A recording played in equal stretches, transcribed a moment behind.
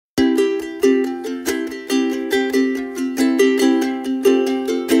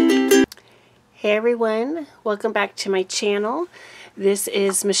Hey everyone, welcome back to my channel. This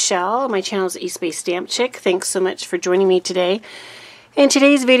is Michelle. My channel is East Bay Stamp Chick. Thanks so much for joining me today. And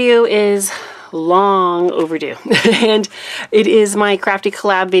today's video is long overdue. And it is my Crafty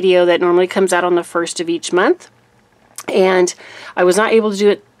Collab video that normally comes out on the 1st of each month. And I was not able to do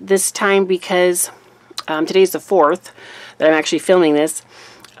it this time because today's the 4th that I'm actually filming this.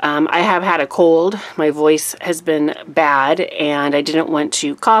 I have had a cold. My voice has been bad and I didn't want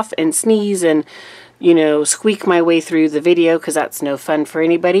to cough and sneeze and, you know, squeak my way through the video because that's no fun for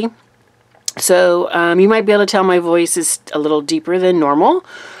anybody. So you might be able to tell my voice is a little deeper than normal,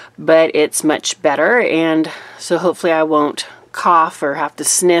 but it's much better, and so hopefully I won't cough or have to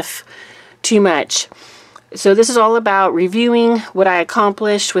sniff too much. So this is all about reviewing what I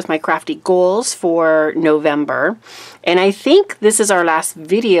accomplished with my crafty goals for November. And I think this is our last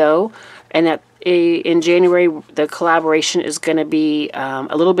video, and that in January the collaboration is going to be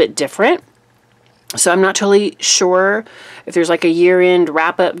a little bit different. So I'm not totally sure if there's like a year-end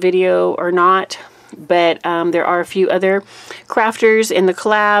wrap-up video or not. But there are a few other crafters in the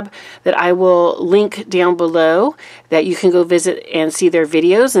collab that I will link down below that you can go visit and see their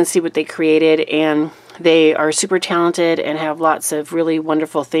videos and see what they created. And they are super talented and have lots of really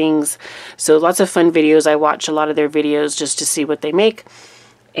wonderful things. So lots of fun videos. I watch a lot of their videos just to see what they make.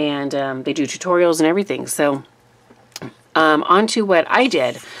 And they do tutorials and everything. So on to what I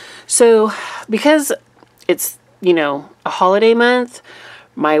did. So because it's, you know, a holiday month,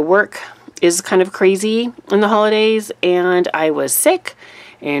 my work is kind of crazy in the holidays, and I was sick,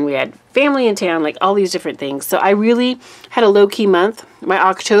 and we had family in town, like all these different things. So I really had a low-key month. My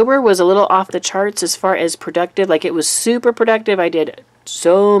October was a little off the charts as far as productive. Like, it was super productive. I did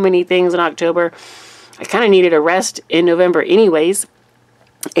so many things in October. I kind of needed a rest in November anyways.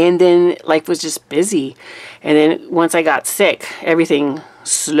 And then life was just busy. And then once I got sick, everything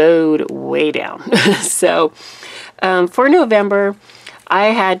slowed way down. So for November, I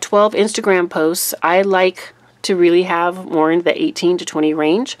had 12 Instagram posts. I like to really have more in the 18 to 20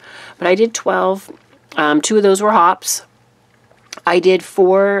 range, but I did 12. 2 of those were hops. I did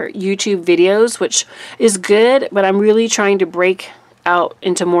 4 YouTube videos, which is good, but I'm really trying to break out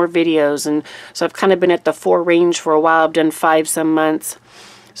into more videos. And so I've kind of been at the 4 range for a while. I've done 5 some months.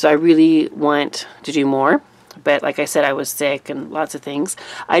 So I really want to do more. But like I said, I was sick and lots of things.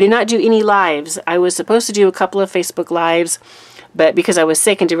 I did not do any lives. I was supposed to do a couple of Facebook lives, but because I was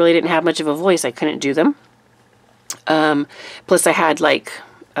sick and really didn't have much of a voice, I couldn't do them. Plus I had like,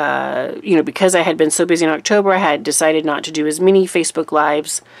 you know, because I had been so busy in October, I had decided not to do as many Facebook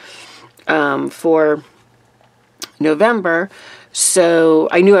lives for November. So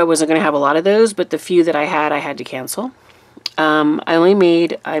I knew I wasn't going to have a lot of those, but the few that I had to cancel. I only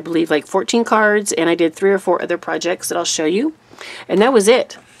made, I believe, like 14 cards, and I did 3 or 4 other projects that I'll show you. And that was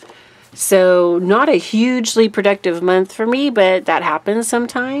it. So not a hugely productive month for me, but that happens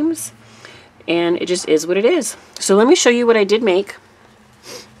sometimes. And it just is what it is. So let me show you what I did make.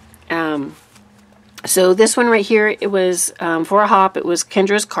 So this one right here, it was for a hop. It was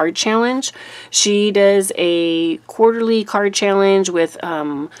Kendra's card challenge. She does a quarterly card challenge with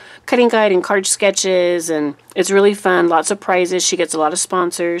cutting guide and card sketches, and it's really fun. Lots of prizes. She gets a lot of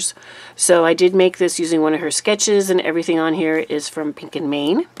sponsors. So I did make this using one of her sketches, and everything on here is from Pink and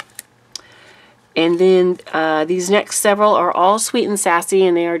Maine. And then these next several are all Sweet and Sassy,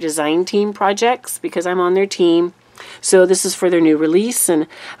 and they are design team projects because I'm on their team. So this is for their new release, and I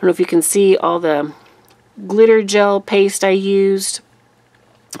don't know if you can see all the glitter gel paste I used.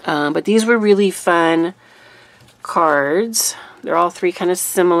 But these were really fun cards. They're all 3 kind of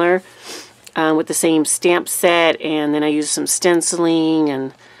similar with the same stamp set, and then I used some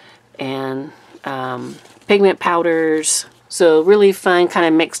stenciling and pigment powders. So really fun kind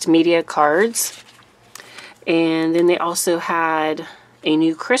of mixed media cards. And then they also had a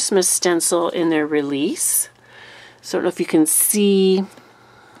new Christmas stencil in their release. So I don't know if you can see,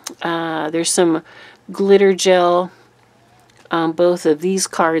 there's some glitter gel on both of these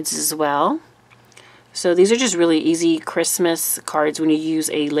cards as well. So these are just really easy Christmas cards when you use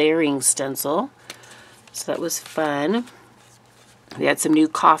a layering stencil. So that was fun. They had some new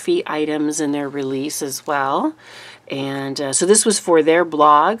coffee items in their release as well. And so this was for their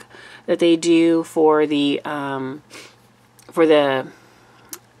blog that they do for the I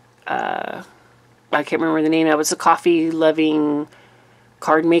can't remember the name of it. It's a coffee loving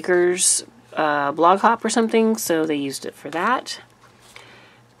card makers blog hop or something. So they used it for that.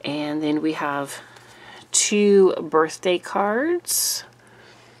 And then we have 2 birthday cards.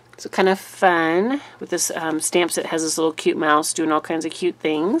 So kind of fun with this stamp set. Has this little cute mouse doing all kinds of cute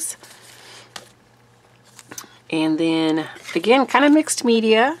things. And then again, kind of mixed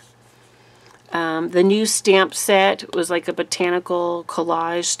media. The new stamp set was like a botanical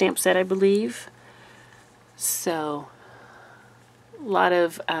collage stamp set, I believe. So, a lot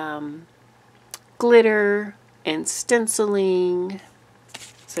of glitter and stenciling.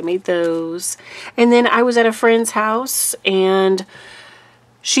 So I made those. And then I was at a friend's house and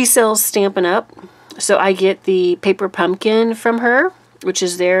she sells Stampin' Up! So I get the paper pumpkin from her, which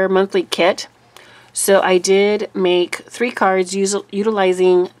is their monthly kit. So I did make 3 cards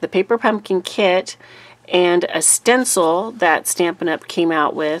utilizing the paper pumpkin kit and a stencil that Stampin' Up! Came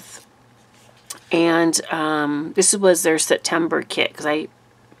out with. And this was their September kit because I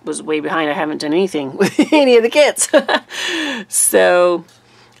was way behind. I haven't done anything with any of the kits. So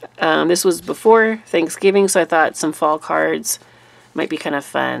this was before Thanksgiving, so I thought some fall cards might be kind of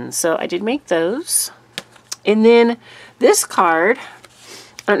fun. So I did make those. And then this card,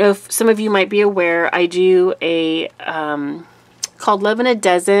 I don't know if some of you might be aware, I do a called Love in a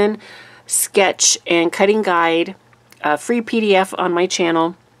Dozen sketch and cutting guide, free PDF on my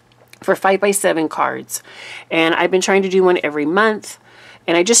channel for 5x7 cards. And I've been trying to do one every month.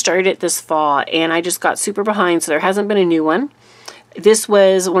 And I just started it this fall and I just got super behind, so there hasn't been a new one. This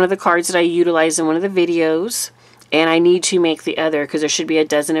was one of the cards that I utilized in one of the videos. And I need to make the other because there should be a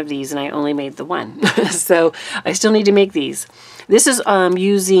dozen of these and I only made the one. So I still need to make these. This is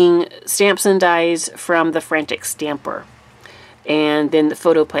using stamps and dies from the Frantic Stamper. And then the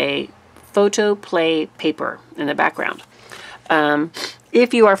photo play paper in the background.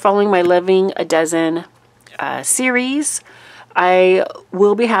 If you are following my Loving a Dozen series, I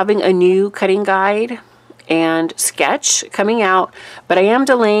will be having a new cutting guide and sketch coming out, but I am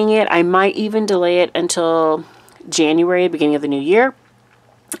delaying it. I might even delay it until January, beginning of the new year.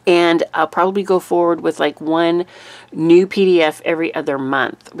 And I'll probably go forward with like one new PDF every other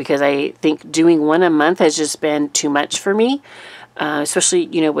month because I think doing one a month has just been too much for me, especially,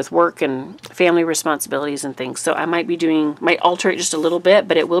 you know, with work and family responsibilities and things. So I might alter it just a little bit,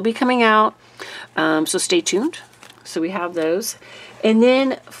 but it will be coming out. So stay tuned. So we have those. And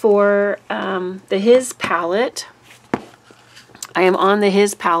then for the His palette, I am on the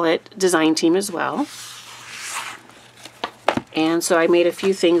His palette design team as well. And so I made a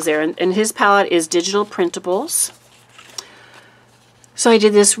few things there. And His palette is digital printables. So I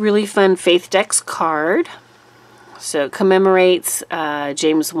did this really fun Faith Decks card. So it commemorates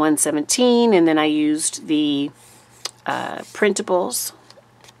James 1:17. And then I used the printables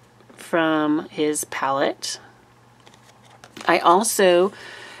from His palette. I also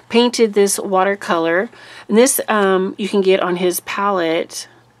painted this watercolor. And this you can get on His palette.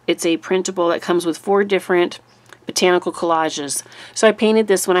 It's a printable that comes with 4 different botanical collages. So I painted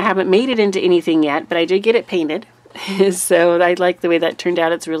this one. I haven't made it into anything yet, but I did get it painted. So I like the way that turned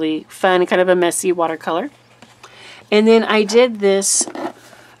out. It's really fun, kind of a messy watercolor. And then I did this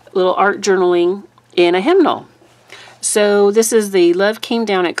little art journaling in a hymnal. So this is the Love Came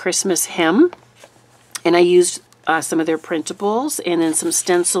Down at Christmas hymn. And I used some of their printables and then some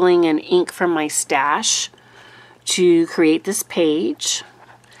stenciling and ink from my stash to create this page.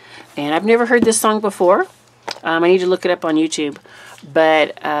 And I've never heard this song before. I need to look it up on YouTube,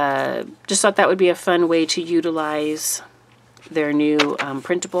 but just thought that would be a fun way to utilize their new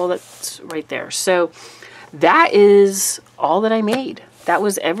printable that's right there. So that is all that I made. That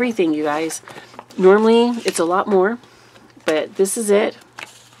was everything, you guys. Normally it's a lot more, but this is it.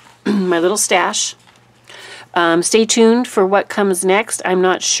 My little stash. Stay tuned for what comes next. I'm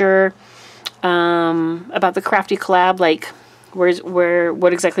not sure about the Crafty Collab, like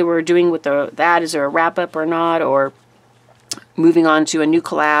what exactly we're doing with that. Is there a wrap-up or not, or moving on to a new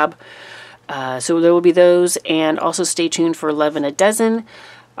collab. So there will be those, and also stay tuned for Love in a Dozen.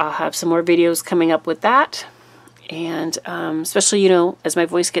 I'll have some more videos coming up with that, and especially, you know, as my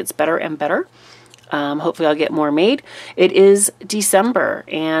voice gets better and better, hopefully I'll get more made. It is December,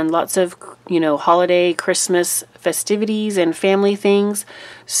 and lots of, you know, holiday, Christmas festivities and family things,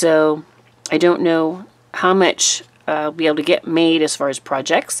 so I don't know how much I'll be able to get made as far as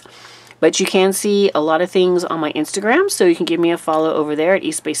projects. But you can see a lot of things on my Instagram, so you can give me a follow over there at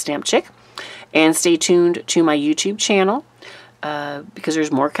East Bay Stamp Chick. And stay tuned to my YouTube channel because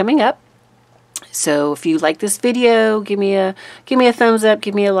there's more coming up. So if you like this video, give me a thumbs up,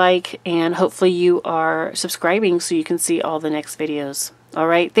 give me a like, and hopefully you are subscribing so you can see all the next videos. All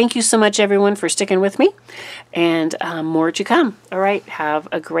right, thank you so much, everyone, for sticking with me, and more to come. All right, have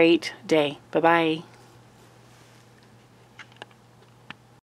a great day. Bye-bye.